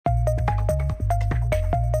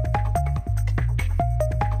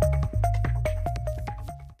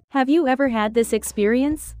Have you ever had this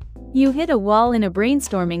experience? You hit a wall in a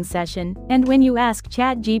brainstorming session, and when you ask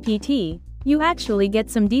ChatGPT, you actually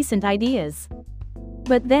get some decent ideas.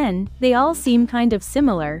 But then, they all seem kind of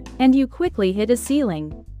similar, and you quickly hit a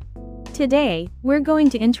ceiling. Today, we're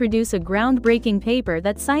going to introduce a groundbreaking paper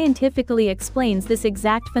that scientifically explains this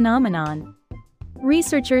exact phenomenon.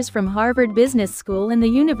 Researchers from Harvard Business School and the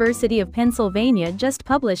University of Pennsylvania just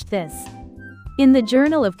published this in the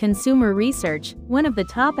Journal of Consumer Research, one of the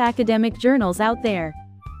top academic journals out there.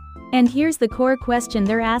 And here's the core question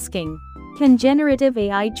they're asking. Can generative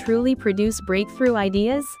AI truly produce breakthrough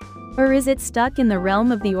ideas? Or is it stuck in the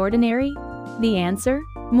realm of the ordinary? The answer?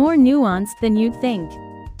 More nuanced than you'd think.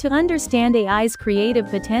 To understand AI's creative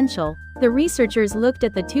potential, the researchers looked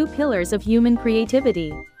at the two pillars of human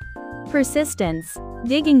creativity: persistence,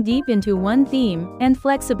 digging deep into one theme, and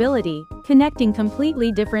flexibility, connecting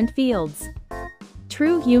completely different fields.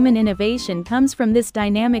 True human innovation comes from this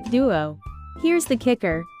dynamic duo. Here's the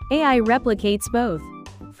kicker: AI replicates both.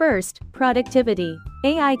 First, productivity.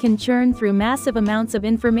 AI can churn through massive amounts of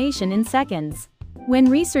information in seconds. When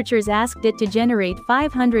researchers asked it to generate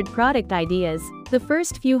 500 product ideas, the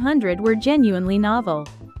first few hundred were genuinely novel.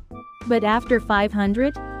 But after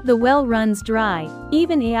 500, the well runs dry.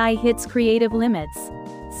 Even AI hits creative limits.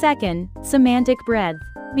 Second, semantic breadth.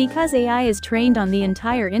 Because AI is trained on the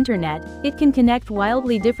entire internet, it can connect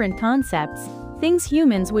wildly different concepts, things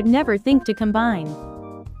humans would never think to combine.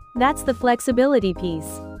 That's the flexibility piece.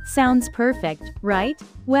 Sounds perfect, right?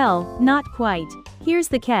 Well, not quite. Here's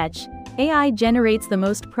the catch: AI generates the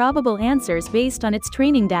most probable answers based on its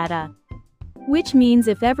training data. Which means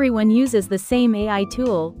if everyone uses the same AI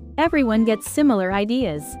tool, everyone gets similar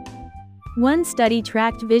ideas. One study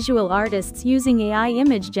tracked visual artists using AI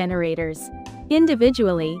image generators.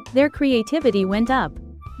 Individually, their creativity went up.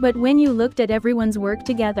 But when you looked at everyone's work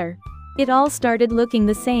together, it all started looking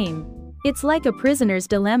the same. It's like a prisoner's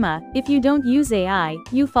dilemma: if you don't use AI,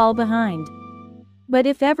 you fall behind. But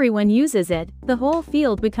if everyone uses it, the whole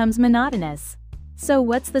field becomes monotonous. So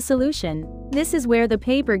what's the solution? This is where the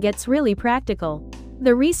paper gets really practical.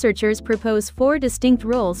 The researchers propose 4 distinct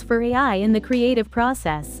roles for AI in the creative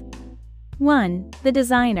process. 1. The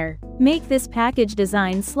designer. Make this package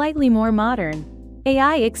design slightly more modern.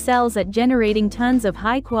 AI excels at generating tons of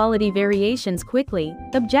high-quality variations quickly,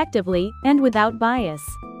 objectively, and without bias.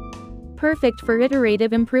 Perfect for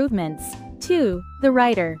iterative improvements. 2. The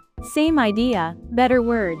writer. Same idea, better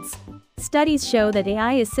words. Studies show that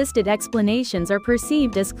AI-assisted explanations are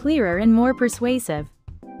perceived as clearer and more persuasive.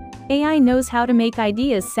 AI knows how to make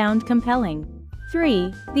ideas sound compelling.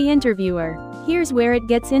 3. The interviewer. Here's where it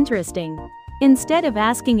gets interesting. Instead of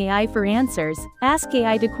asking AI for answers, ask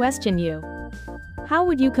AI to question you. How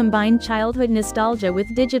would you combine childhood nostalgia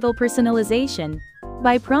with digital personalization?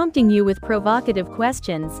 By prompting you with provocative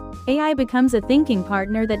questions, AI becomes a thinking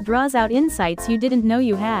partner that draws out insights you didn't know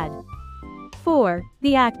you had. 4.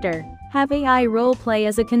 The actor. Have AI role-play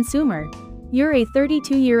as a consumer. You're a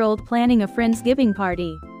 32-year-old planning a Friendsgiving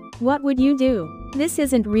party. What would you do? This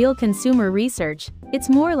isn't real consumer research, it's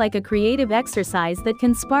more like a creative exercise that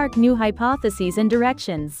can spark new hypotheses and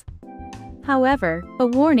directions. However, a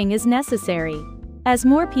warning is necessary. As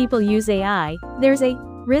more people use AI, there's a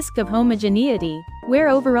risk of homogeneity, where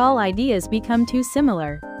overall ideas become too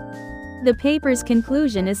similar. The paper's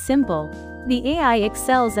conclusion is simple. The AI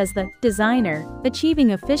excels as the designer,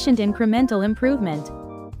 achieving efficient incremental improvement.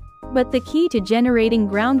 But the key to generating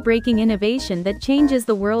groundbreaking innovation that changes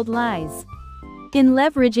the world lies in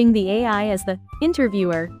leveraging the AI as the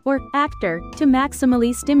interviewer, or actor, to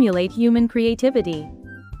maximally stimulate human creativity.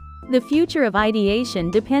 The future of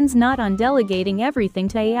ideation depends not on delegating everything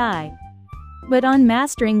to AI, but on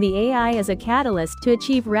mastering the AI as a catalyst to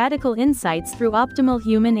achieve radical insights through optimal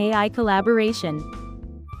human-AI collaboration.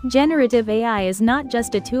 Generative AI is not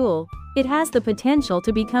just a tool, it has the potential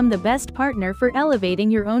to become the best partner for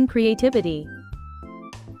elevating your own creativity.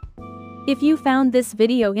 If you found this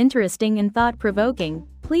video interesting and thought-provoking,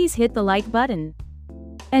 please hit the like button.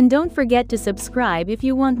 And don't forget to subscribe if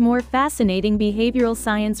you want more fascinating behavioral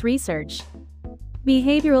science research.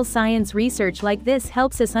 Behavioral science research like this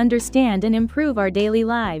helps us understand and improve our daily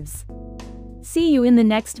lives. See you in the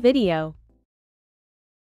next video.